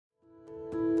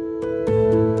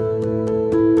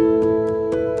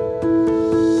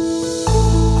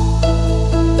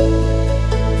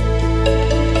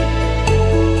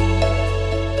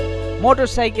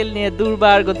Motorcycle নিয়ে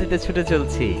দুর্বার গতিতে ছুটে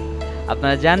চলছি।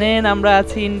 আপনারা জানেন আমরা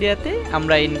আছি ইন্ডিয়াতে।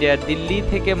 আমরা ইন্ডিয়ার দিল্লি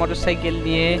থেকে মোটরসাইকেল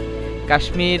নিয়ে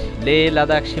কাশ্মীর, লেহ,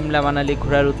 লাদাখ, সিমলা, মানালি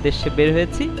ঘোরার উদ্দেশ্যে বের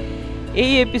হয়েছি।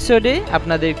 এই এপিসোডে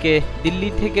আপনাদেরকে দিল্লি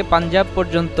থেকে পাঞ্জাব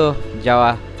পর্যন্ত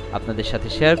যাওয়া আপনাদের সাথে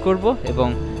শেয়ার করব এবং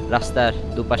রাস্তার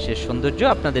দুপাশের সৌন্দর্য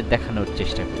আপনাদের দেখানোর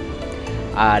চেষ্টা করব।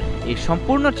 আর এই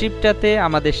সম্পূর্ণ ট্রিপটাতে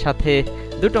আমাদের সাথে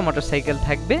দুটো মোটরসাইকেল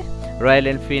থাকবে, রয়্যাল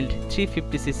এনফিল্ড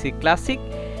 350cc ক্লাসিক,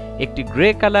 একটি গ্রে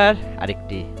কালার আর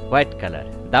একটি হোয়াইট কালার।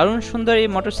 দারুণ সুন্দর এই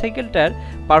মোটরসাইকেলটার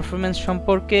পারফরমেন্স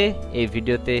সম্পর্কে এই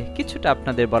ভিডিওতে কিছুটা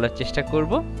আপনাদের বলার চেষ্টা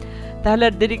করব। তাহলে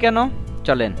আর দেরি কেন,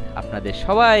 চলেন আপনাদের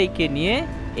সবাইকে নিয়ে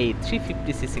এই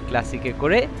 350cc ক্লাসিকে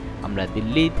করে আমরা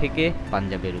দিল্লি থেকে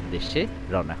পাঞ্জাবের উদ্দেশ্যে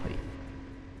রওনা হই।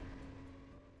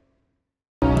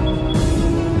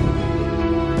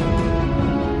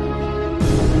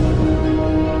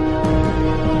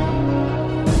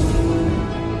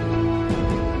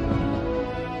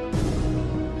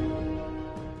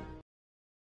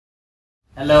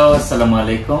 হ্যালো, আসসালামু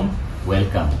আলাইকুম,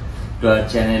 welcome to our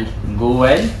channel go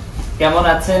wild. কেমন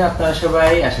আছেন আপনারা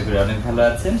সবাই? আশা করি অনেক ভালো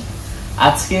আছেন।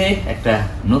 আজকে একটা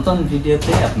নতুন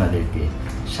ভিডিওতে আপনাদেরকে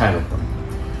স্বাগত।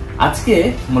 আজকে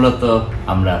মূলত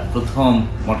আমরা প্রথম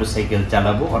মোটরসাইকেল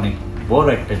চালাবো, অনেক বড়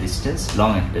একটা ডিস্টেন্স, লং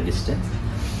একটা ডিস্টেন্স।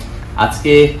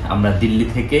 আজকে আমরা দিল্লি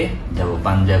থেকে যাব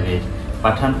পাঞ্জাবের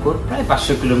পাঠানকোট, প্রায়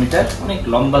 500 কিলোমিটার, অনেক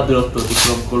লম্বা দূরত্ব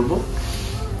অতিক্রম করব।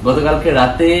 গতকালকে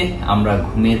রাতে আমরা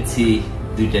ঘুমিয়েছি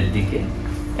 2টার দিকে,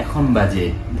 এখন বাজে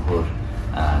ভোর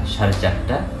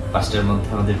 4:30। 5টার মধ্যে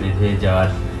আমাদের বের হয়ে যাওয়ার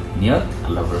নিয়ত,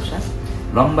 আল্লাহ ভরসা।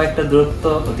 লম্বা একটা দূরত্ব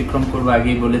অতিক্রম করবো,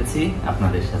 আগেই বলেছি।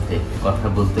 আপনাদের সাথে কথা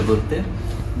বলতে বলতে,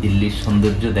 দিল্লির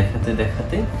সৌন্দর্য দেখাতে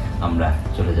দেখাতে আমরা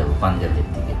চলে যাব পাঞ্জাবের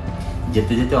দিকে।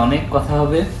 যেতে যেতে অনেক কথা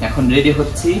হবে। এখন রেডি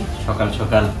হচ্ছি, সকাল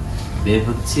সকাল বের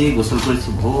হচ্ছি, গোসল করেছি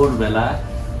ভোরবেলা,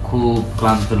 খুব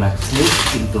ক্লান্ত লাগছে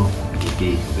কিন্তু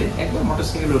যেতেই হবে। একবার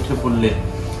মোটরসাইকেলে উঠে পড়লে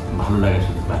ভালো লাগে,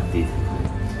 শুধু বাড়তেই থাকবে।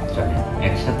 চলে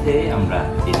একসাথে আমরা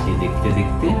দিল্লি দেখতে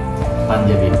দেখতে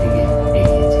পাঞ্জাবের দিকে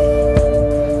এগিয়ে যাই।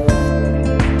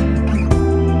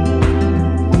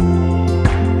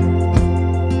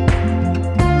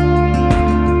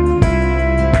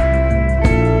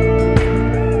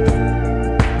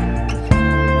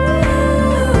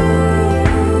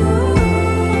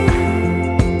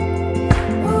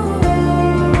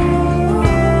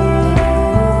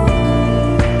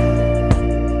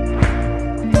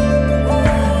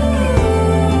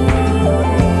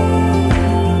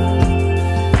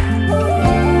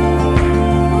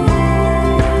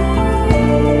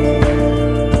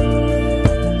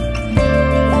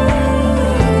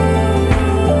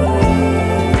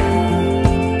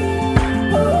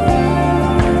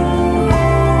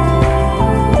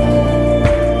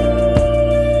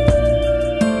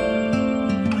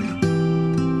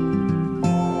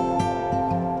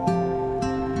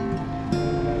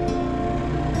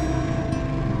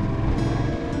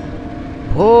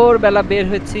 ভোরবেলা বের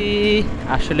হয়েছি।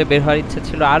 আসলে বের হওয়ার ইচ্ছা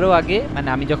ছিল আরও আগে, মানে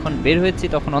আমি যখন বের হয়েছি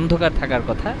তখন অন্ধকার থাকার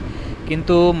কথা,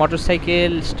 কিন্তু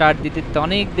মোটরসাইকেল স্টার্ট দিতে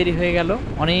অনেক দেরি হয়ে গেল।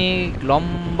 অনেক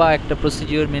লম্বা একটা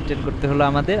প্রসিডিওর মেনটেন করতে হলো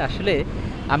আমাদের। আসলে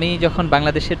আমি যখন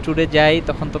বাংলাদেশের ট্যুরে যাই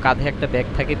তখন তো কাঁধে একটা ব্যাগ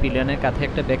থাকে, পিলিয়নের কাঁধে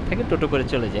একটা ব্যাগ থাকে, টোটো করে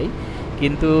চলে যাই।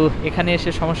 কিন্তু এখানে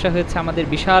এসে সমস্যা হয়েছে, আমাদের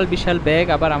বিশাল বিশাল ব্যাগ,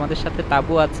 আবার আমাদের সাথে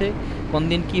তাঁবু আছে। কোন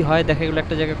দিন কী হয় দেখা গেলো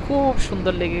একটা জায়গায় খুব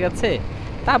সুন্দর লেগে গেছে,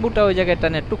 তাঁবুটা ওই জায়গায়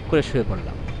টানে টুক করে শুয়ে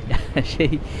পড়লাম।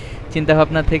 সেই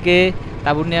চিন্তাভাবনা থেকে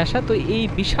তাঁবু নিয়ে আসা। তো এই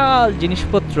বিশাল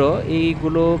জিনিসপত্র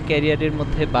এইগুলো ক্যারিয়ারের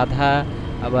মধ্যে বাঁধা,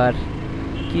 আবার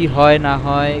কি হয় না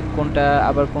হয়, কোনটা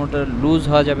আবার কোনোটা লুজ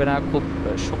হওয়া যাবে না, খুব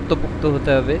শক্তপোক্ত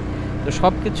হতে হবে। তো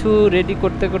সব কিছু রেডি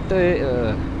করতে করতে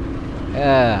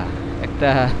একটা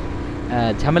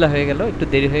ঝামেলা হয়ে গেল, একটু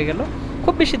দেরি হয়ে গেল।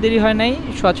 খুব বেশি দেরি হয় নাই,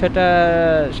 6:30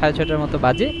 সাড়ে 6টার মতো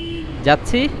বাজে।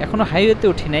 যাচ্ছি, এখনও হাইওয়েতে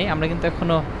উঠি নাই, আমরা কিন্তু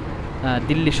এখনও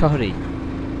দিল্লি শহরেই।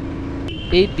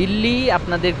 এই দিল্লি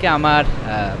আপনাদেরকে আমার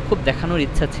খুব দেখানোর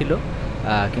ইচ্ছা ছিল,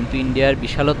 কিন্তু ইন্ডিয়ার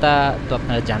বিশালতা তো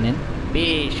আপনারা জানেন,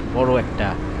 বেশ বড় একটা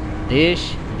দেশ।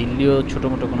 দিল্লিও ছোটো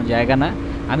মোটো কোনো জায়গা না।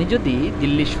 আমি যদি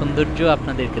দিল্লির সৌন্দর্য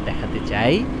আপনাদেরকে দেখাতে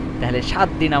চাই তাহলে 7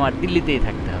 দিন আমার দিল্লিতেই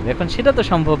থাকতে হবে। এখন সেটা তো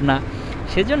সম্ভব না,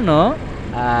 সেজন্য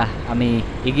আমি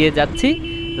এগিয়ে যাচ্ছি,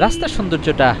 রাস্তার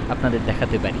সৌন্দর্যটা আপনাদের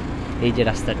দেখাতে পারি। এই যে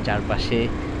রাস্তার চারপাশে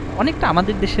অনেকটা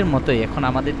আমাদের দেশের মতোই। এখন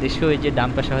আমাদের দেশেও এই যে ডান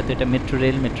পাশে হয়তো এটা মেট্রো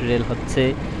রেল হচ্ছে,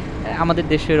 আমাদের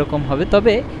দেশে এরকম হবে।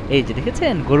 তবে এই যে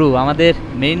দেখেছেন গরু, আমাদের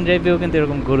মেইন ড্রাইভেও কিন্তু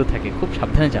এরকম গরু থাকে, খুব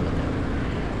সাবধানে চালাতে হবে।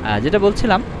 যেটা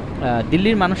বলছিলাম,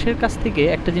 দিল্লির মানুষের কাছ থেকে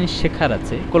একটা জিনিস শেখার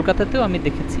আছে। কলকাতাতেও আমি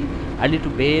দেখেছি early to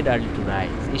bed early to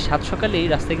rise, এই 7 সকালে এই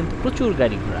রাস্তায় কিন্তু প্রচুর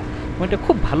গাড়ি ঘোড়া। এটা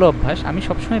খুব ভালো অভ্যাস, আমি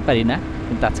সবসময় পারি না,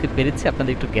 কিন্তু আজকে পেরেছি,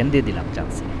 আপনাদের একটু জ্ঞান দিয়ে দিলাম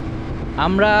চান্সে।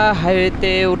 আমরা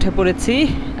হাইওয়েতে উঠে পড়েছি।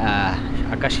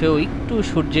 আকাশেও একটু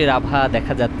সূর্যের আভা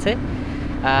দেখা যাচ্ছে।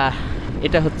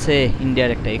 এটা হচ্ছে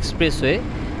ইন্ডিয়ার একটা এক্সপ্রেসওয়ে।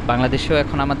 বাংলাদেশেও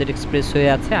এখন আমাদের এক্সপ্রেসওয়ে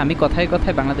আছে। আমি কথায়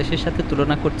কথায় বাংলাদেশের সাথে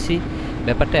তুলনা করছি,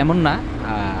 ব্যাপারটা এমন না।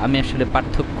 আমি আসলে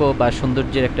পার্থক্য বা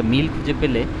সৌন্দর্যের একটা মিল খুঁজে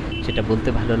পেলে সেটা বলতে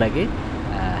ভালো লাগে।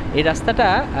 এই রাস্তাটা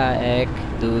 1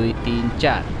 2 3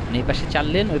 4, এই পাশে 4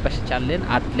 লেন, ওই পাশে 4 লেন,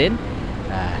 8 লেন।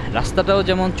 রাস্তাটাও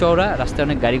যেমন চওড়া, রাস্তায়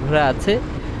অনেক গাড়ি ঘোড়া আছে।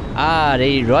 আর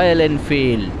এই royal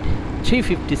Enfield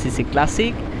 350cc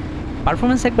classic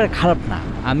performance একবার খারাপ না।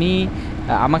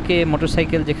 আমাকে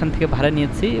মোটরসাইকেল যেখান থেকে ভাড়া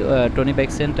নিয়েছি, টনি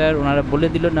বাইক সেন্টার, ওনারা বলে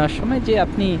দিল নেওয়ার সময় যে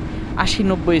আপনি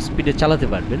 80-90 স্পিডে চালাতে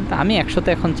পারবেন। তা আমি 100তে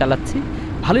এখন চালাচ্ছি,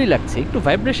 ভালোই লাগছে। একটু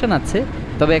ভাইব্রেশন আছে,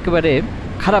 তবে একেবারে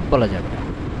খারাপ বলা যাবে না।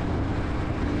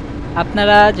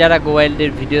 আপনারা যারা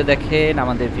গোওয়াইল্ডের ভিডিও দেখেন,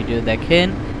 আমাদের ভিডিও দেখেন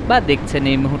বা দেখছেন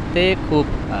এই মুহূর্তে, খুব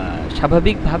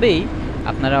স্বাভাবিকভাবেই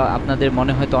আপনাদের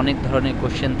মনে হয়তো অনেক ধরনের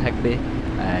কোশ্চেন থাকবে।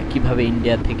 কিভাবে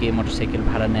ইন্ডিয়া থেকে মোটরসাইকেল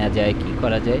ভাড়া নেওয়া যায়, কি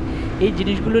করা যায়, এই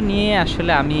জিনিসগুলো নিয়ে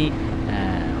আসলে আমি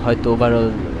হয়তো ওভারঅল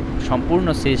সম্পূর্ণ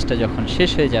সিরিজটা যখন শেষ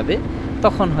হয়ে যাবে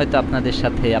তখন হয়তো আপনাদের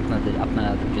সাথে আপনারা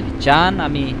যদি চান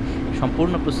আমি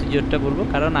সম্পূর্ণ প্রসিডিওরটা বলবো।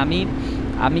 কারণ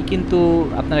আমি কিন্তু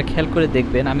আপনারা খেয়াল করে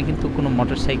দেখবেন, আমি কিন্তু কোনো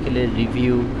মোটরসাইকেলের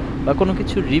রিভিউ বা কোনো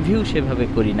কিছু রিভিউ সেভাবে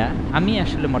করি না। আমি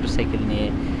আসলে মোটরসাইকেল নিয়ে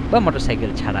বা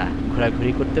মোটরসাইকেল ছাড়া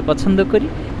ঘোরাঘুরি করতে পছন্দ করি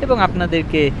এবং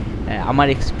আপনাদেরকে আমার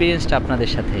এক্সপিরিয়েন্সটা আপনাদের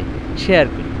সাথে শেয়ার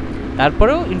করি।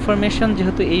 তারপরেও ইনফরমেশন,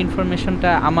 যেহেতু এই ইনফরমেশনটা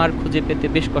আমার খুঁজে পেতে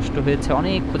বেশ কষ্ট হয়েছে,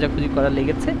 অনেক খোঁজাখুঁজি করা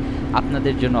লেগেছে,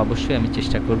 আপনাদের জন্য অবশ্যই আমি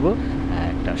চেষ্টা করব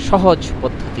একটা সহজ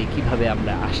পদ্ধতি কিভাবে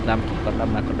আমরা আসলাম, কী করলাম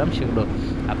না করলাম, সেগুলো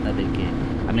আপনাদেরকে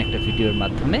আমি একটা ভিডিওর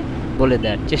মাধ্যমে বলে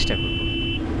দেওয়ার চেষ্টা করব।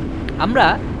 আমরা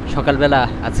সকালবেলা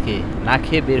আজকে না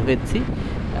খেয়ে বের হয়েছি।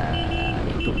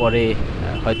 একটু পরে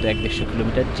হয়তো 1-150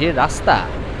 কিলোমিটার যে রাস্তা,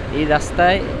 এই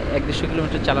রাস্তায় 1-150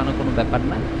 কিলোমিটার চালানো কোনো ব্যাপার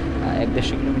না।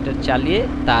 1-150 কিলোমিটার চালিয়ে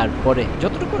তারপরে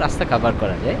যতটুকু রাস্তা কভার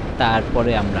করা যায়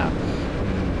তারপরে আমরা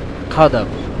খাওয়া দাওয়া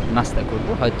করব, নাস্তা করব।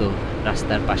 হয়তো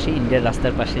রাস্তার পাশে, ইন্ডিয়ার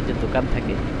রাস্তার পাশে যে দোকান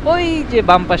থাকে, ওই যে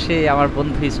বাম পাশে আমার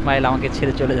বন্ধু ইসমাইল আমাকে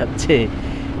ছেড়ে চলে যাচ্ছে,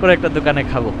 কোনো একটা দোকানে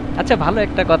খাবো। আচ্ছা, ভালো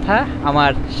একটা কথা,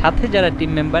 আমার সাথে যারা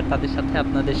টিম মেম্বার তাদের সাথে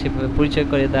আপনাদের সেভাবে পরিচয়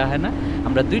করে দেওয়া হয় না।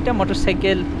 আমরা 2টা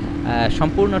মোটরসাইকেল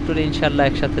সম্পূর্ণ ট্যুরে ইনশাল্লাহ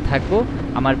একসাথে থাকবো।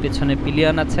 আমার পেছনে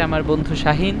পিলিয়ন আছে আমার বন্ধু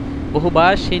শাহিন,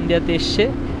 বহুবার সে ইন্ডিয়াতে এসছে।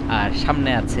 আর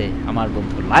সামনে আছে আমার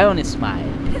বন্ধু লায়ন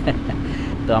ইসমাইল।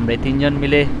 তো আমরা এই 3জন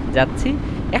মিলে যাচ্ছি।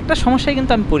 একটা সমস্যায়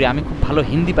কিন্তু আমি পড়ি, আমি খুব ভালো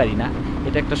হিন্দি পারি না,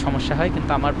 এটা একটা সমস্যা হয়।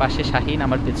 কিন্তু আমার পাশে শাহিন,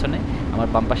 আমার পেছনে, আমার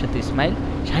বাম পাশে তো ইসমাইল।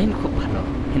 শাহিন খুব ভালো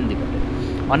হিন্দি বলে।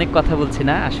 অনেক কথা বলছি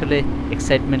না, আসলে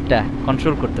এক্সাইটমেন্টটা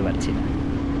কন্ট্রোল করতে পারছি না।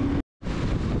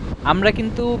 আমরা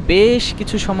কিন্তু বেশ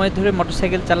কিছু সময় ধরে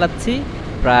মোটরসাইকেল চালাচ্ছি,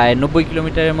 প্রায় 90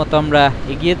 কিলোমিটারের মতো আমরা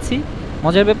এগিয়েছি।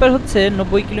 মজার ব্যাপার হচ্ছে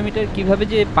 90 কিলোমিটার কীভাবে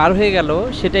যে পার হয়ে গেল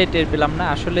সেটাই টের পেলাম না।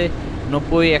 আসলে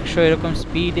 90-100 এরকম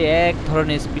স্পিডে, এক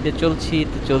ধরনের স্পিডে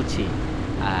চলছি।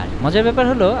 আর মজার ব্যাপার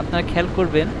হলো, আপনারা খেয়াল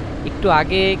করবেন, একটু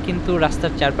আগে কিন্তু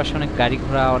রাস্তার চারপাশে অনেক গাড়ি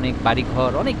ঘোড়া, অনেক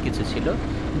বাড়িঘর, অনেক কিছু ছিল।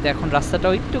 কিন্তু এখন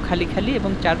রাস্তাটাও একটু খালি খালি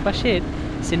এবং চারপাশের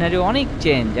সিনারিও অনেক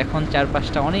চেঞ্জ। এখন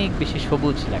চারপাশটা অনেক বেশি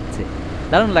সবুজ লাগছে,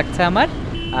 দারুণ লাগছে আমার।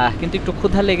 কিন্তু একটু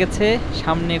ক্ষুধা লেগেছে,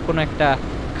 সামনে কোনো একটা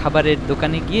খাবারের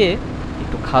দোকানে গিয়ে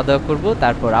একটু খাওয়া দাওয়া করবো,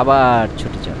 তারপর আবার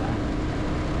ছুটে চলা।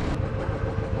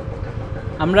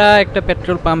 আমরা একটা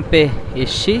পেট্রোল পাম্পে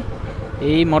এসছি।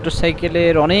 এই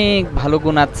মোটরসাইকেলের অনেক ভালো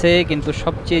গুণ আছে, কিন্তু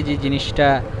সবচেয়ে যে জিনিসটা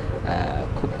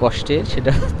খুব কষ্টের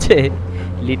সেটা হচ্ছে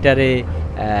লিটারে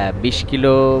 20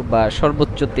 কিলো বা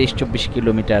সর্বোচ্চ 23-24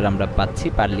 কিলোমিটার আমরা পাচ্ছি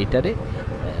পার লিটারে।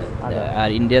 আর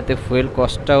ইন্ডিয়াতে ফুয়েল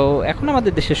কস্টটাও এখন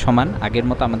আমাদের দেশের সমান, আগের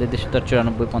মতো আমাদের দেশে তো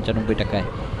 94-95 টাকায়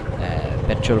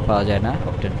পেট্রোল পাওয়া যায় না,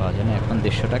 অকটেন পাওয়া যায় না, এখন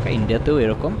 150 টাকা। ইন্ডিয়াতেও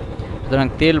এরকম, সুতরাং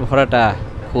তেল ভরাটা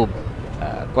খুব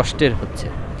কষ্টের হচ্ছে।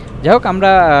 যাই হোক,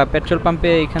 আমরা পেট্রোল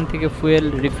পাম্পে এখান থেকে ফুয়েল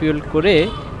রিফিউল করে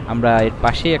আমরা এর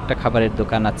পাশেই একটা খাবারের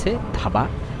দোকান আছে, ধাবা,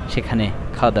 সেখানে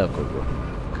খাওয়া দাওয়া করব।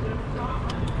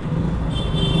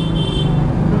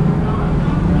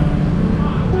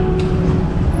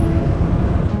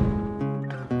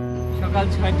 সকাল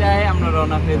 6টায় আমরা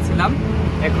রওনা হয়েছিলাম,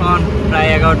 এখন প্রায়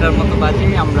 11টার মতো বাজে।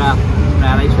 আমরা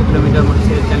প্রায় 250 কিলোমিটার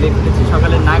মোটরসাইকেল চালিয়ে ফেলেছি।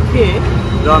 সকালে না খেয়ে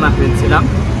রওনা হয়েছিলাম।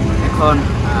 এখন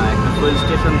একটা ফুয়েল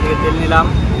স্টেশন থেকে তেল নিলাম,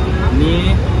 নিয়ে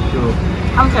একটু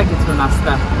হালকা কিছু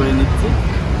নাস্তা করে নিচ্ছি।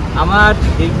 আমার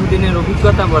দীর্ঘদিনের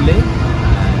অভিজ্ঞতা বলে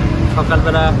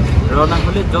সকালবেলা রওনা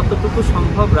হলে যতটুকু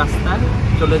সম্ভব রাস্তা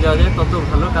চলে যাওয়া যায় তত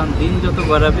ভালো, কারণ দিন যত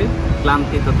গড়াবে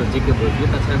ক্লান্তি তত জেগে বসবে।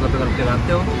 তাছাড়া গতকালকে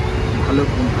রাতেও ভালো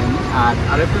ঘুম হয়নি। আর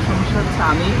আরেকটা সমস্যা হচ্ছে,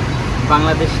 আমি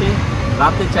বাংলাদেশে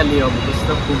রাতে চালিয়ে অভ্যস্ত,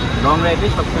 খুব লং রাইডে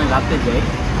সবসময় রাতে যাই,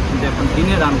 কিন্তু এখন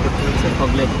দিনে রান করতে হচ্ছে,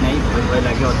 ফগ লাইট নেই, ভয়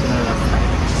লাগে, অচেনা রাস্তা।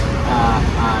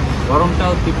 আর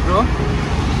গরমটাও তীব্র,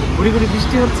 গুড়ি গুড়ি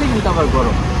বৃষ্টি হচ্ছে কিন্তু আবার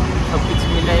গরম, সব কিছু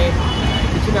মিলাই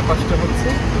কিছুটা কষ্ট হচ্ছে।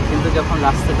 কিন্তু যখন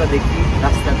রাস্তাটা দেখি,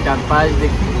 রাস্তার চারপাশ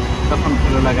দেখি, তখন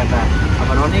ভালো লাগাটা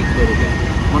আবার অনেক বেড়ে যায়।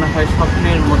 মনে হয়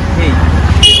স্বপ্নের মধ্যেই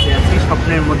বেঁচে আছি,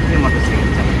 স্বপ্নের মধ্যেই মোটরসাইকেল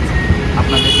চালাচ্ছি।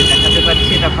 আপনাদেরকে দেখাতে পারছি,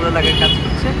 এটা ভালো লাগার কাজ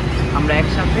করছে। আমরা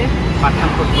একসাথে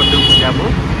পাঠানকোট পর্যন্ত যাব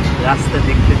রাস্তা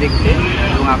দেখতে দেখতে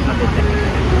এবং আপনাদের দেখাতে।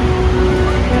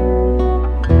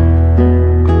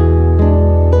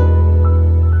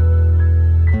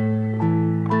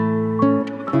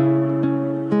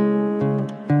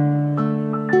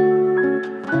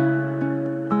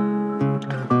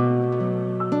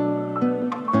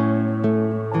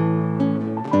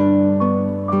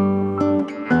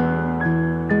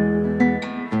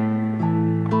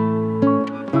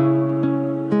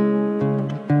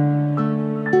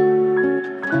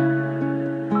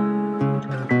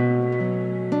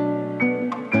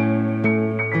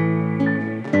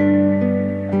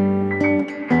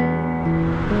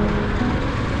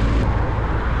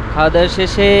 খাওয়া দাওয়া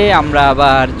শেষে আমরা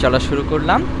আবার চলা শুরু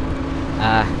করলাম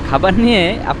খাবার নিয়ে।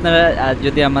 আপনারা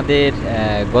যদি আমাদের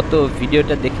গত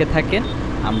ভিডিওটা দেখে থাকেন,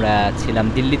 আমরা ছিলাম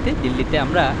দিল্লিতে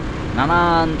আমরা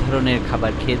নানান ধরনের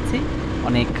খাবার খেয়েছি,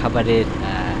 অনেক খাবারের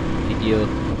ভিডিও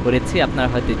করেছি, আপনারা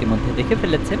হয়তো ইতিমধ্যে দেখে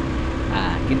ফেলেছেন।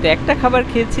 কিন্তু একটা খাবার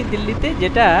খেয়েছি দিল্লিতে,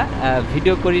 যেটা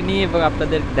ভিডিও করিনি এবং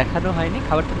আপনাদের দেখানো হয়নি।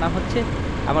 খাবারটার নাম হচ্ছে,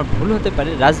 আমার ভুল হতে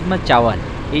পারে, রাজমা চাওয়াল,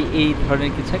 এই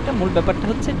ধরনের কিছু একটা। মূল ব্যাপারটা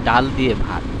হচ্ছে ডাল দিয়ে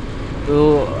ভাত। তো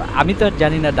আমি তো আর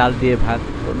জানি না ডাল দিয়ে ভাত,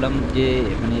 বললাম যে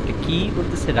মানে এটা কী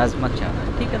বলতেছে, রাজমা চাওয়াল,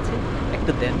 ঠিক আছে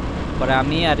একটা দেন। পরে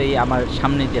আমি আর এই আমার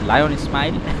সামনে যে লায়ন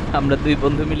ইসমাইল, আমরা দুই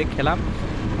বন্ধু মিলে খেলাম।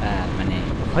 মানে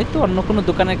হয়তো অন্য কোনো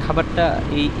দোকানের খাবারটা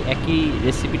এই একই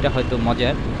রেসিপিটা হয়তো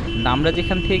মজার, কিন্তু আমরা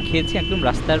যেখান থেকে খেয়েছি একদম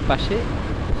রাস্তার পাশে,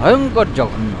 ভয়ঙ্কর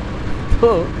জঘন্য। তো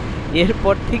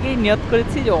এরপর থেকেই নিয়ত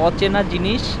করেছি যে অচেনা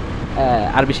জিনিস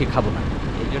আর বেশি খাবো না।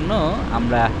 এই জন্য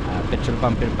আমরা পেট্রোল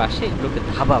পাম্পের পাশে এগুলোকে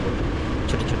ধাবা বলি,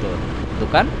 ছোটো ছোটো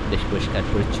দোকান, বেশ পরিষ্কার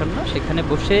পরিচ্ছন্ন। সেখানে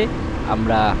বসে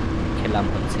আমরা খেলাম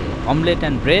হচ্ছে অমলেট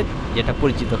অ্যান্ড ব্রেড, যেটা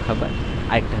পরিচিত খাবার,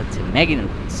 আরেকটা হচ্ছে ম্যাগি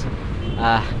নুডলস।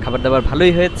 খাবার দাবার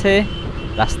ভালোই হয়েছে,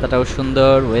 রাস্তাটাও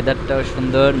সুন্দর, ওয়েদারটাও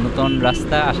সুন্দর, নতুন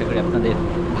রাস্তা, আশা করি আপনাদের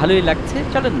ভালোই লাগছে।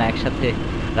 চলেন না একসাথে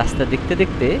রাস্তা দেখতে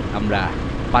দেখতে আমরা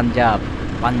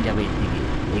পাঞ্জাবের দিকে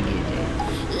এগিয়ে যাই।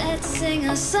 Let's sing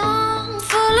a song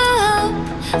full of hope,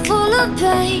 full of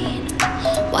pain.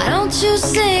 Why don't you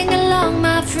sing along,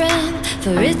 my friend,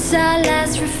 for it's our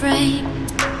last refrain.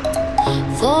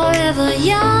 Forever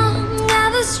young,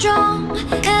 ever strong,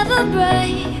 ever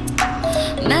brave.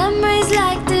 Memories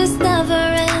like this never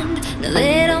end, no,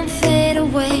 they don't fade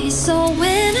away. So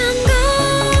when I'm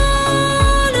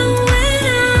gone, oh, when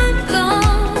I'm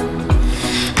gone,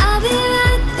 I'll be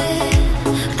right there,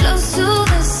 close to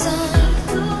the sun.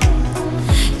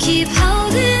 Keep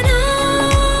holding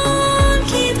on,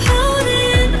 keep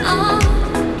holding on,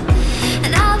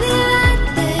 and I'll be right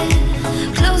there,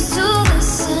 close to the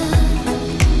sun,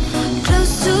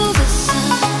 close to the sun.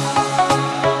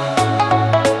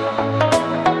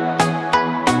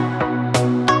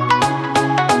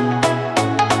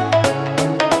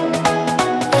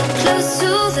 Close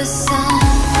to the sun.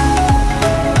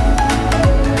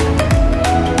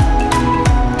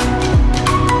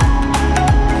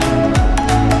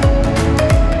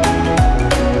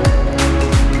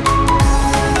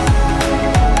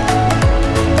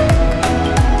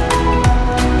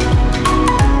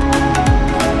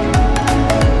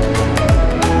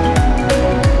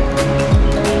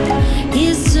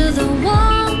 Here's to the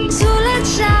ones who let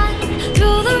shine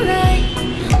through the rain,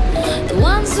 the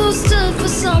ones who stood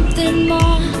for something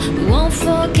more. We won't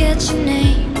forget your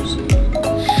names.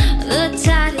 The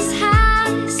tide is high,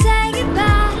 say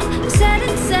goodbye, we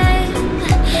setting sail,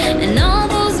 and all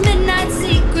those midnight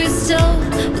secrets told,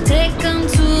 we'll take them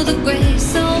to the grave.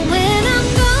 So when I'm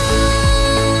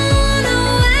gone,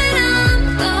 oh, when I'm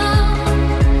gone,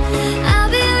 I'll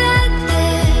be right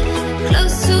there,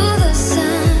 close to the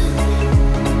sun.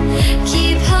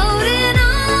 Keep holding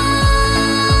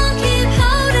on, keep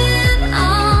holding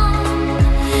on,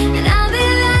 and I'll be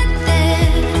right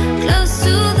there, close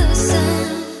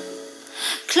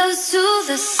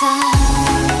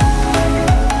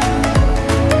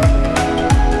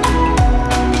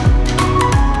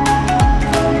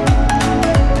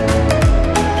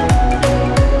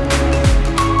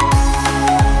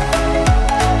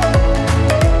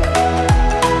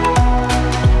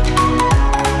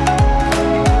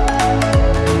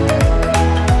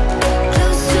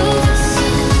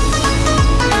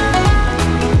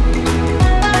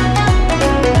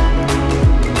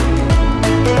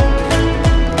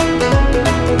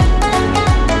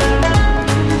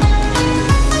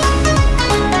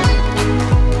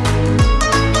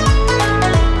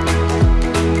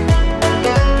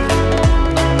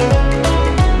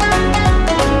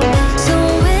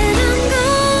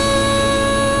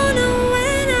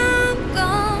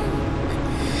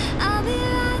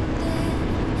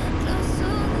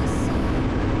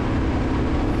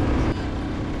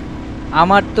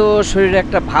আমার তো শরীরে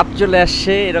একটা ভাব চলে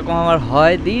আসছে, এরকম আমার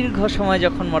হয় দীর্ঘ সময়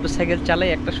যখন মোটরসাইকেল চালাই,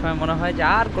 একটা সময় মনে হয় যে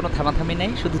আর কোনো থামাথামি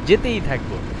নেই, শুধু যেতেই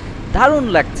থাকবো। দারুণ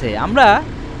লাগছে। আমরা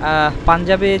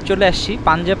পাঞ্জাবে চলে আসছি।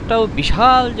 পাঞ্জাবটাও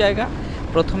বিশাল জায়গা।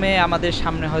 প্রথমে আমাদের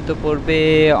সামনে হয়তো পড়বে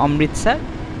অমৃতসর,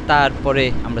 তারপরে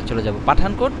আমরা চলে যাব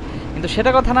পাঠানকোট। কিন্তু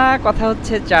সেটা কথা না, কথা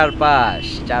হচ্ছে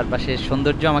চারপাশের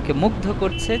সৌন্দর্য আমাকে মুগ্ধ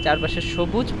করছে। চারপাশের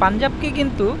সবুজ। পাঞ্জাবকে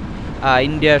কিন্তু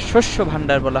ইন্ডিয়ার শস্য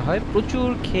ভাণ্ডার বলা হয়। প্রচুর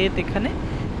ক্ষেত এখানে।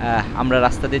 আমরা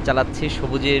রাস্তা দিয়ে চালাচ্ছি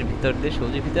সবুজের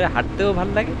ভিতরে হাঁটতেও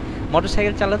ভালো লাগে,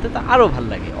 মোটরসাইকেল চালাতে তো আরও ভালো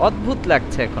লাগে। অদ্ভুত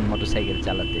লাগছে এখন মোটরসাইকেল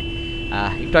চালাতে।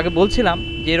 একটু আগে বলছিলাম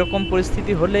যে এরকম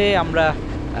পরিস্থিতি হলে আমরা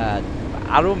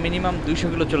আরও মিনিমাম 200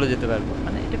 কিলো চলে যেতে পারবো।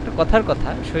 মানে এটা একটা কথার কথা,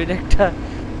 শরীরে একটা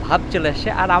ভাব চলে আসে।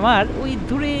 আর আমার ওই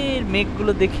দূরের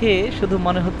মেঘগুলো দেখে শুধু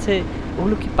মনে হচ্ছে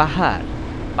ওগুলো কি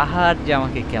পাহাড় যে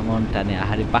আমাকে কেমন টানে।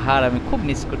 আহারে, পাহাড় আমি খুব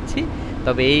মিস করছি।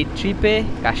 তবে এই ট্রিপে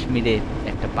কাশ্মীরে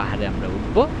একটা পাহাড়ে আমরা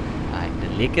উঠবো, একটা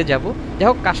লেকে যাব। যাই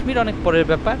হোক, কাশ্মীর অনেক পরের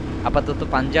ব্যাপার। আপাতত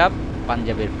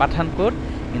পাঞ্জাবের পাঠানকোট।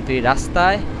 কিন্তু এই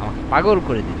রাস্তায় আমাকে পাগল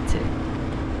করে দিচ্ছে।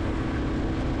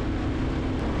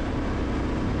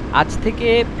 আজ থেকে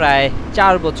প্রায়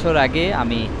 4 বছর আগে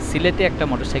আমি সিলেটে একটা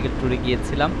মোটরসাইকেল ট্যুরে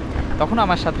গিয়েছিলাম। তখন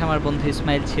আমার সাথে আমার বন্ধু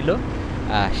ইসমাইল ছিল।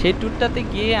 সেই ট্যুরটাতে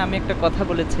গিয়ে আমি একটা কথা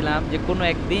বলেছিলাম যে কোনো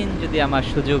একদিন যদি আমার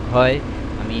সুযোগ হয়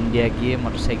আমি ইন্ডিয়া গিয়ে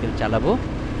মোটরসাইকেল চালাবো।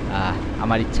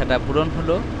 আমার ইচ্ছাটা পূরণ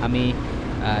হলো। আমি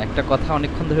একটা কথা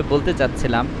অনেকক্ষণ ধরে বলতে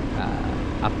চাচ্ছিলাম,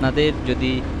 আপনাদের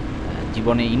যদি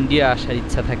জীবনে ইন্ডিয়া আসার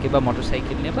ইচ্ছা থাকে বা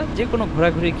মোটরসাইকেল নিয়ে বা যে কোনো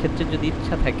ঘোরাঘুরির ক্ষেত্রে যদি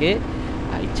ইচ্ছা থাকে,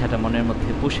 ইচ্ছাটা মনের মধ্যে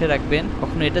পুষে রাখবেন।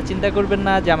 কখনো এটা চিন্তা করবেন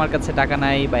না যে আমার কাছে টাকা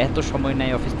নাই বা এত সময় নাই,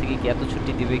 অফিস থেকে কি এত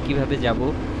ছুটি দিবে, কিভাবে যাব।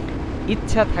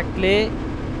 ইচ্ছা থাকলে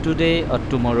টুডে অর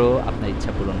টুমরো আপনার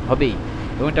ইচ্ছা পূরণ হবেই,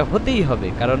 এবং এটা হতেই হবে।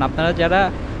 কারণ আপনারা যারা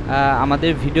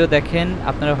আমাদের ভিডিও দেখেন,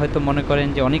 আপনারা হয়তো মনে করেন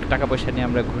যে অনেক টাকা পয়সা নিয়ে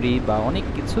আমরা ঘুরি বা অনেক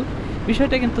কিছু।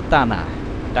 বিষয়টা কিন্তু তা না।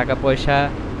 টাকা পয়সা,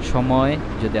 সময়,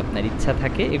 যদি আপনার ইচ্ছা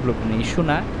থাকে, এগুলো কোনো ইস্যু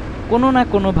না। কোনো না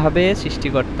কোনোভাবে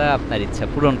সৃষ্টিকর্তা আপনার ইচ্ছা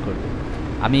পূরণ করবে।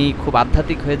 আমি খুব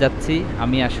আধ্যাত্মিক হয়ে যাচ্ছি।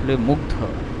 আমি আসলে মুগ্ধ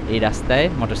এই রাস্তায়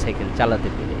মোটরসাইকেল চালাতে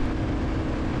পেরে।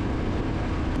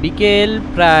 বিকেল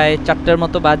প্রায় 4টার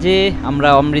মতো বাজে। আমরা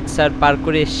অমৃতসর পার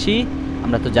করে এসেছি।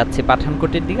 আমরা তো যাচ্ছি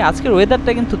পাঠানকোটের দিকে। আজকের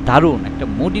ওয়েদারটা কিন্তু দারুণ, একটা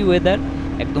মুডি ওয়েদার।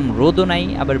 একদম রোদও নাই,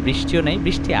 আবার বৃষ্টিও নাই।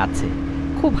 বৃষ্টি আছে,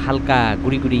 খুব হালকা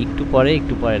গুড়ি একটু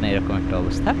পরে না, এরকম একটা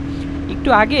অবস্থা। একটু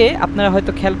আগে আপনারা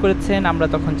হয়তো খেয়াল করেছেন, আমরা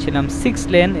তখন ছিলাম 6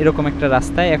 লেন এরকম একটা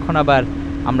রাস্তায়। এখন আবার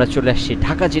আমরা চলে আসছি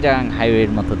ঢাকা চিটাগাং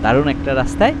হাইওয়ের মতো দারুণ একটা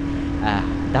রাস্তায়।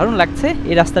 দারুণ লাগছে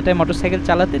এই রাস্তাটায় মোটরসাইকেল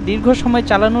চালাতে। দীর্ঘ সময়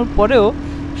চালানোর পরেও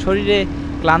শরীরে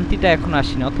ক্লান্তিটা এখনও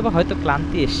আসেনি, অথবা হয়তো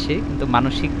ক্লান্তি এসছে, কিন্তু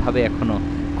মানসিকভাবে এখনও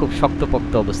খুব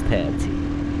শক্তপোক্ত অবস্থায় আছি।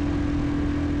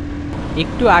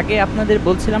 একটু আগে আপনাদের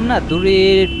বলছিলাম না,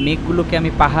 দূরের মেঘগুলোকে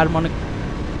আমি পাহাড় মনে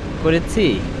করেছি।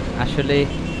 আসলে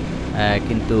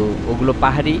কিন্তু ওগুলো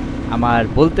পাহাড়ি। আমার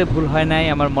বলতে ভুল হয় নাই,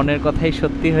 আমার মনের কথাই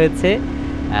সত্যি হয়েছে।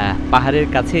 পাহাড়ের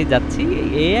কাছেই যাচ্ছি,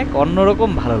 এক অন্যরকম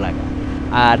ভালো লাগা।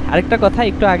 আর আরেকটা কথা,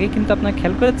 একটু আগে কিন্তু আপনারা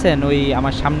খেয়াল করেছেন, ওই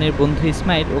আমার সামনের বন্ধু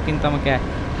ইসমাইল, ও কিন্তু আমাকে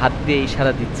হাত দিয়ে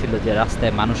ইশারা দিচ্ছিল যে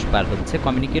রাস্তায় মানুষ পার হচ্ছে।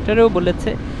 কমিউনিকেটরেও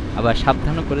বলেছে, আবার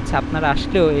সাবধানও করেছে। আপনারা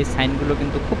আসলেও এই সাইনগুলো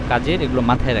কিন্তু খুব কাজের, এগুলো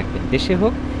মাথায় রাখবেন। দেশে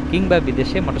হোক কিংবা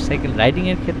বিদেশে মোটরসাইকেল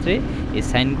রাইডিংয়ের ক্ষেত্রে এই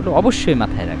সাইনগুলো অবশ্যই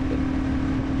মাথায় রাখবেন।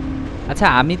 আচ্ছা,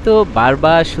 আমি তো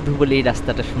বারবার শুধু বলি এই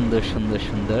রাস্তাটা সুন্দর সুন্দর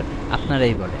সুন্দর।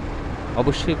 আপনারাই বলেন,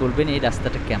 অবশ্যই বলবেন এই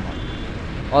রাস্তাটা কেমন।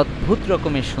 অদ্ভুত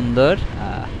রকমের সুন্দর।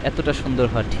 এতটা সুন্দর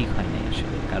হওয়া ঠিক হয় না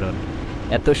আসলে, কারণ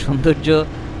এত সৌন্দর্য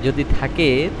যদি থাকে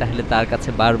তাহলে তার কাছে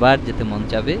বারবার যেতে মন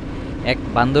চাবে। এক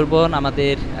বান্দরবন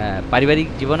আমাদের পারিবারিক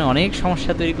জীবনে অনেক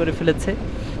সমস্যা তৈরি করে ফেলেছে।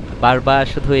 বারবার,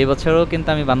 শুধু এবছরও কিন্তু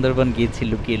আমি বান্দরবন গিয়েছি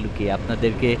লুকিয়ে।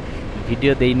 আপনাদেরকে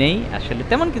ভিডিও দেই নেই, আসলে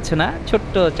তেমন কিছু না,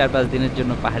 ছোট্ট 4-5 দিনের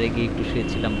জন্য পাহাড়ে গিয়ে একটু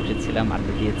শুয়েছিলাম, বসেছিলাম,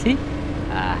 আড্ডা দিয়েছি।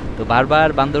 তো বারবার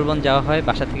বান্দরবন যাওয়া হয়।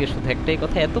 বাসা থেকে শুধু একটাই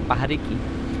কথা, এত পাহাড়ে কি।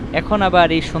 এখন আবার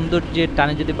এই সৌন্দর্যের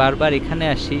টানে যদি বারবার এখানে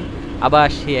আসি, আবার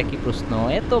সেই একই প্রশ্ন,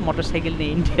 এত মোটরসাইকেল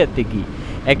নিয়ে ইন্ডিয়াতে কি,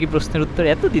 একই প্রশ্নের উত্তর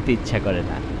এত দিতে ইচ্ছা করে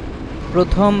না।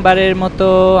 প্রথমবারের মতো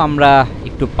আমরা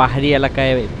একটু পাহাড়ি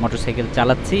এলাকায় মোটরসাইকেল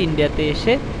চালাচ্ছি ইন্ডিয়াতে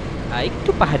এসে। একটু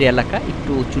পাহাড়ি এলাকা,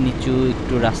 একটু উঁচু নিচু,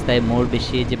 একটু রাস্তায় মোড়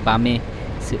বেশি, যে বামে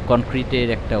কনক্রিটের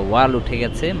একটা ওয়াল উঠে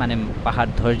গেছে, মানে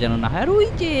পাহাড় ধর যেন না হয়। আর ওই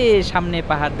যে সামনে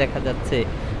পাহাড় দেখা যাচ্ছে।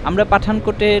 আমরা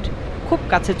পাঠানকোটের খুব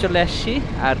কাছে চলে আসছি,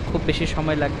 আর খুব বেশি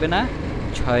সময় লাগবে না,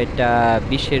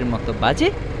 6:20 মতো বাজে।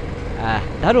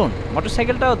 দারুণ,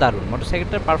 মোটরসাইকেলটাও দারুণ।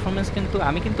 মোটরসাইকেলটার পারফরমেন্স কিন্তু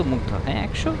আমি কিন্তু মুগ্ধ। হ্যাঁ,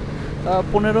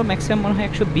 115 ম্যাক্সিমাম মনে হয়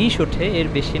 120 ওঠে, এর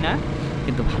বেশি না,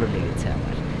 কিন্তু ভালো লেগেছে।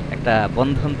 আমার একটা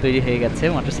বন্ধন তৈরি হয়ে গেছে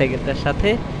মোটরসাইকেলটার সাথে।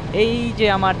 এই যে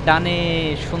আমার ডানে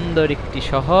সুন্দর একটি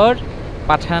শহর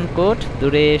পাঠানকোট,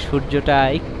 দূরে সূর্যটা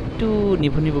একটু একটু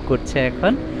নিভু নিভু করছে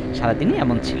এখন, সারাদিনই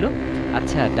এমন ছিল।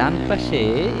 আচ্ছা, ডান পাশে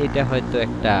এটা হয়তো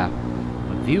একটা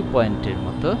ভিউ পয়েন্টের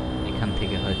মতো, এখান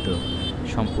থেকে হয়তো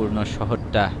সম্পূর্ণ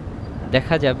শহরটা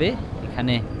দেখা যাবে।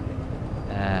 এখানে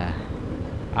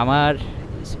আমার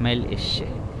স্মাইল এসছে,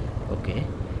 ওকে।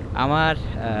 আমার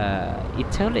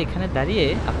ইচ্ছা হলো এখানে দাঁড়িয়ে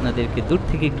আপনাদেরকে দূর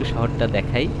থেকে একটু শহরটা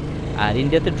দেখাই। আর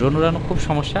ইন্ডিয়াতে ড্রোন উড়ানো খুব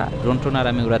সমস্যা, ড্রোন টোন আর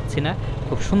আমি উড়াচ্ছি না,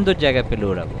 খুব সুন্দর জায়গা পেলে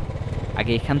উড়াবো।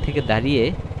 আগে এখান থেকে দাঁড়িয়ে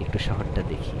একটু শহরটা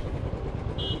দেখি।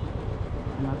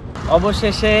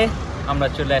 অবশেষে আমরা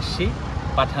চলে আসছি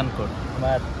পাঠানকোট।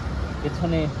 আমার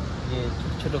পেছনে যে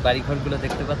ছোট ছোট বাড়িঘরগুলো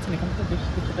দেখতে পাচ্ছেন, এখান থেকে বেশ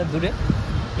কিছুটা দূরে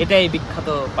এটাই বিখ্যাত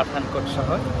পাঠানকোট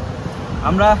শহর।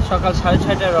 আমরা সকাল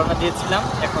 6:30টায় রওনা দিয়েছিলাম,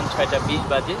 এখন 6:20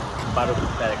 বাজে। 12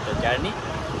 ঘন্টার একটা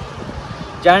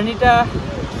জার্নিটা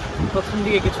প্রথম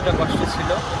দিকে কিছুটা কষ্ট ছিল,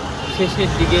 শেষের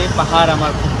দিকে পাহাড়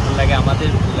আমার খুব ভালো লাগে, আমাদের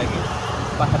ভালো লাগে।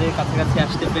 পাহাড়ের কাছাকাছি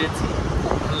আসতে পেরেছি,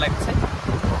 খুব ভালো লাগছে।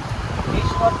 এই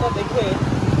শহরটা দেখে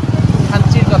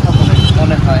থানচির কথা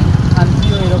মনে হয়।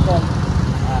 থানচিও এরকম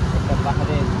একটা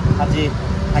পাহাড়ের মাঝে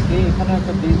থাকে, এখানেও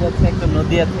একটা ব্রিজ আছে, একটা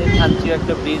নদী আছে, থানচিও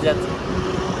একটা ব্রিজ আছে।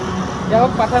 যাই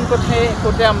হোক,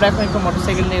 পাঠানকোটে আমরা এখন একটু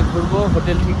মোটরসাইকেল নিয়ে ঘুরবো,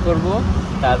 হোটেল ঠিক করব,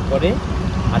 তারপরে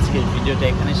আজকের ভিডিওটা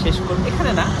এখানে শেষ করবো।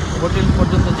 এখানে না, হোটেল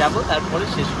পর্যন্ত যাব, তারপরে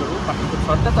শেষ করবো। পাঠানকোট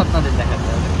শহরটা তো আপনাদের দেখাতে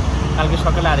হবে, কালকে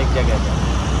সকালে আরেক জায়গায় যাবো।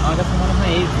 আমার কাছে মনে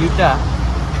হয় এই ভিউটা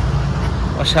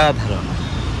অসাধারণ।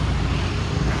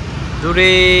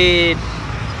 দূরে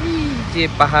যে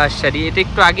পাহাড় সারি, এটা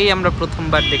একটু আগেই আমরা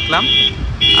প্রথমবার দেখলাম।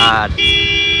 আর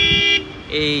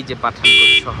এই যে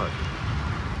পাঠানকোট শহর,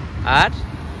 আর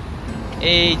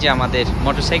এই যে আমাদের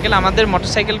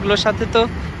মোটরসাইকেলগুলোর সাথে তো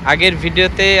আগের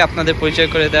ভিডিওতে আপনাদের পরিচয়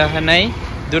করে দেওয়া হয় নাই।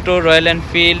 দুটো রয়্যাল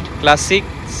এনফিল্ড ক্লাসিক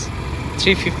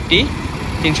 350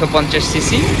 350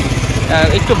 সিসি।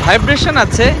 একটু ভাইব্রেশন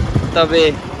আছে, তবে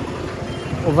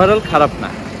ওভারঅল খারাপ না,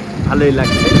 ভালোই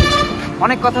লাগছে।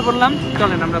 অনেক কথা বললাম,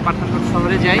 চলেন আমরা পাঠানকোট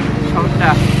শহরে যাই, শহরটা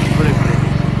ঘুরে ঘুরে।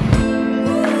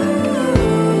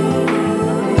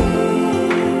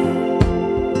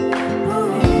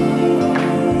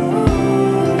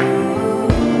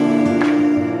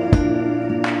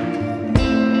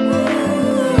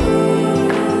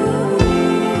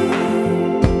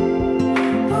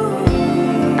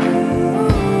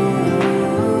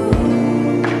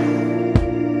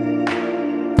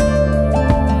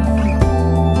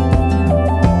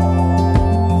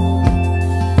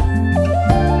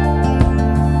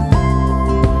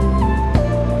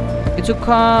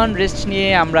 কিছুক্ষণ রেস্ট নিয়ে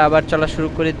আমরা আবার চলা শুরু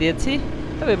করে দিয়েছি।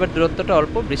 তবে এবার দূরত্বটা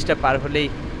অল্প, ব্রিজটা পার হলেই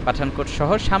পাঠানকোট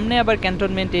শহর। সামনে আবার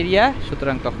ক্যান্টনমেন্ট এরিয়া,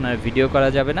 সুতরাং তখন আর ভিডিও করা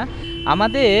যাবে না।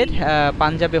 আমাদের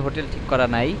পাঞ্জাবে হোটেল ঠিক করা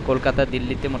নাই, কলকাতা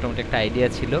দিল্লিতে মোটামুটি একটা আইডিয়া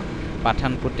ছিল।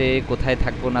 পাঠানকোটে কোথায়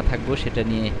থাকবো না থাকবো সেটা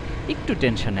নিয়ে একটু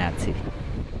টেনশনে আছি।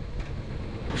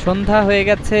 সন্ধ্যা হয়ে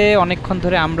গেছে অনেকক্ষণ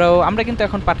ধরে, আমরা কিন্তু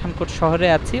এখন পাঠানকোট শহরে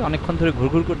আছি, অনেকক্ষণ ধরে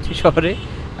ঘুরঘুর করছি শহরে।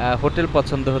 হোটেল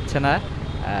পছন্দ হচ্ছে না,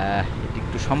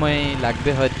 একটু সময়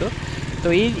লাগবে হয়তো। তো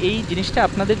এই জিনিসটা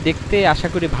আপনাদের দেখতে আশা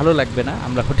করি ভালো লাগবে না,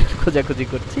 আমরা হোটেল খোঁজাখুঁজি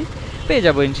করছি, পেয়ে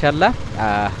যাবো ইনশাল্লাহ।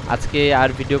 আজকে আর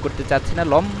ভিডিও করতে চাচ্ছি না,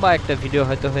 লম্বা একটা ভিডিও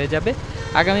হয়তো হয়ে যাবে।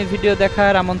 আগামী ভিডিও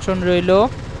দেখার আমন্ত্রণ রইল।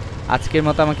 আজকের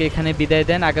মতো আমাকে এখানে বিদায়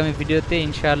দেন। আগামী ভিডিওতে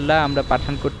ইনশাআল্লাহ আমরা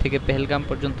পাঠানকোট থেকে পেহেলগাম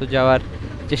পর্যন্ত যাওয়ার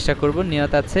চেষ্টা করব,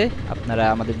 নিয়ত আছে। আপনারা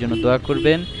আমাদের জন্য দোয়া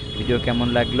করবেন, ভিডিও কেমন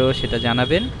লাগলো সেটা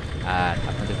জানাবেন, আর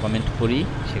আপনাদের কমেন্ট পড়ি,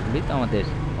 সেগুলি তো আমাদের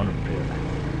অনুপ্রেরণা।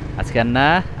 আজকে আর না,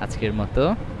 আজকের মতো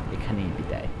এখানেই।